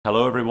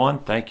Hello everyone,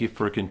 thank you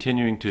for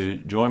continuing to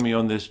join me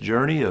on this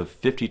journey of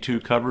 52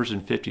 covers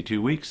in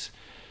 52 weeks.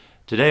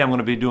 Today I'm going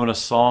to be doing a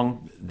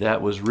song that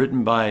was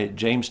written by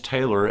James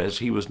Taylor as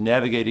he was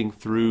navigating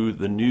through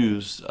the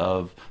news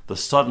of the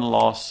sudden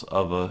loss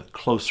of a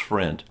close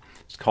friend.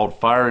 It's called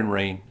Fire and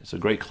Rain. It's a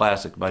great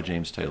classic by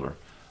James Taylor.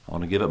 I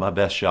want to give it my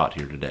best shot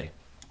here today.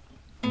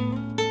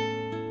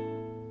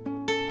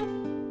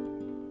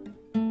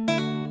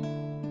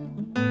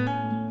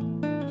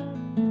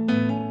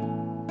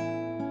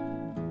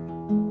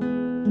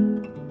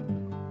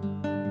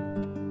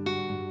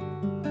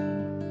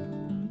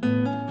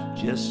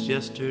 Just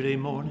yesterday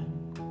morning,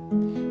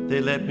 they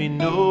let me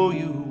know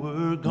you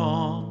were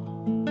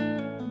gone.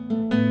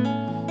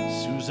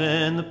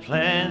 Susan, the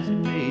plans they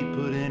made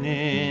put an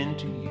end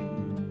to you.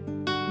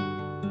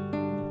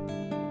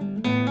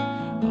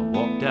 I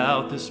walked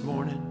out this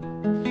morning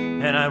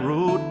and I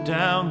wrote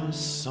down this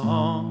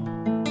song.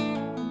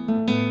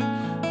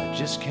 I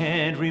just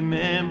can't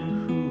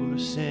remember who to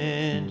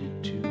send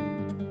it to.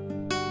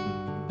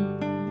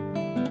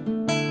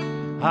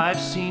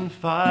 I've seen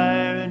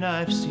fire and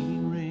I've seen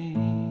rain.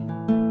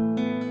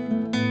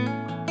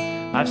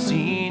 I've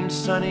seen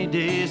sunny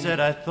days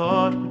that I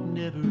thought would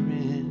never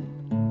end.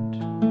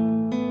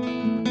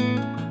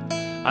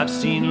 I've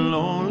seen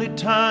lonely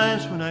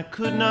times when I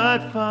could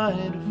not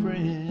find a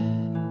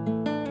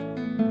friend.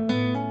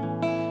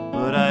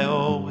 But I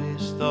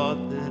always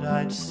thought that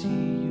I'd see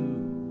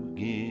you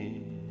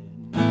again.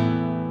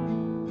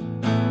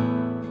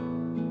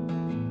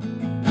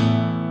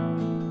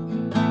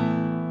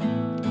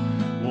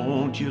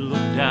 Won't you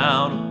look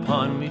down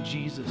upon me,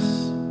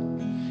 Jesus?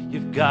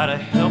 You've gotta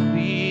help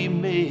me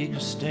make a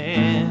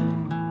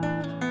stand.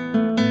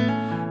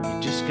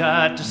 You just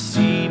got to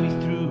see me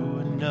through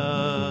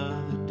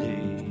another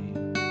day.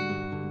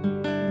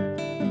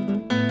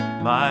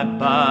 My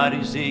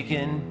body's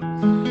aching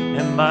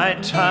and my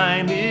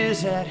time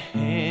is at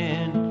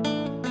hand,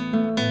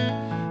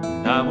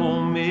 and I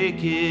won't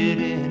make it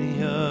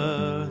any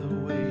other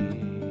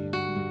way.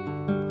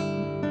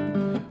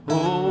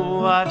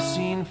 Oh, I've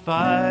seen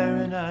fire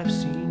and I've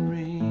seen rain.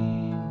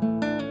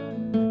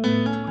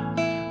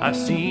 I've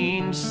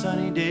seen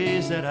sunny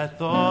days that I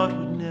thought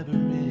would never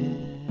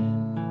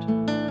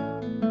end.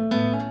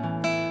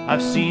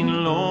 I've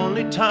seen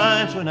lonely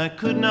times when I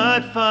could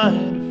not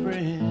find a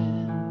friend.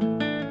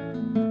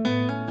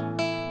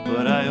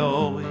 But I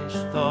always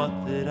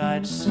thought that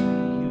I'd see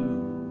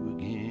you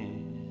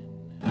again.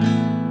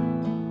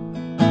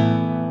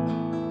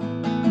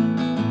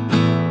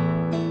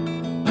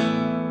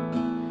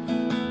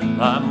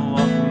 Well, I'm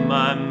walking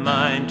my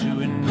mind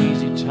to an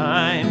easy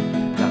time,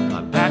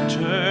 back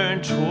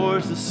turned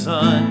towards the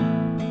sun.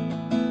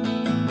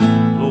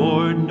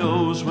 Lord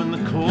knows when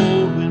the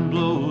cold wind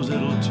blows,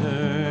 it'll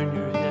turn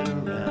your head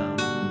around.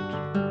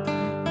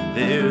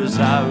 There's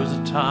hours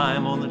of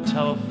time on the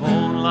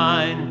telephone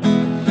line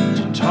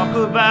to talk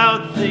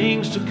about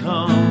things to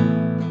come.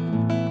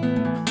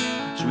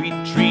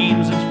 Sweet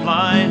dreams and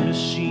flying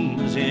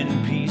machines in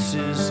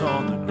pieces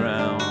on the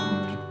ground.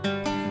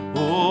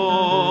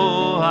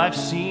 Oh, I've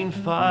seen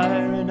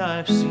fire and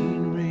I've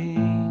seen rain.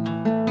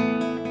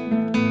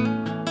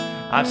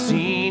 I've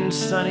seen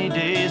sunny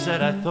days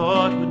that I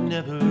thought would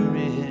never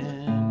end.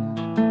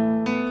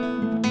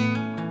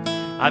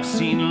 I've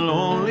seen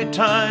lonely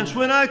times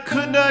when I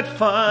could not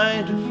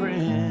find a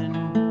friend.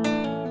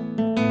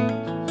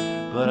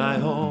 But I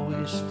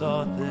always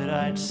thought that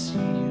I'd see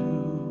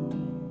you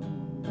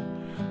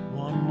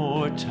one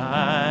more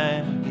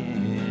time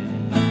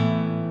again.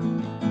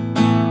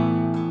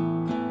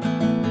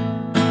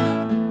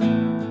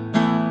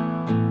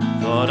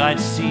 Thought I'd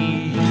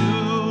see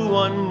you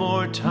one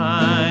more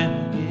time.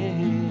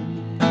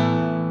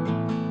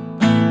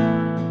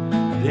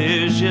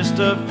 There's just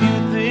a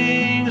few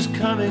things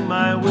coming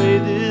my way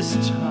this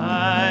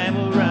time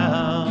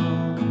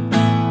around.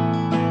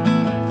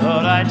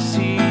 Thought I'd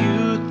see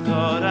you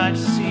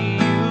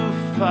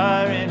fire.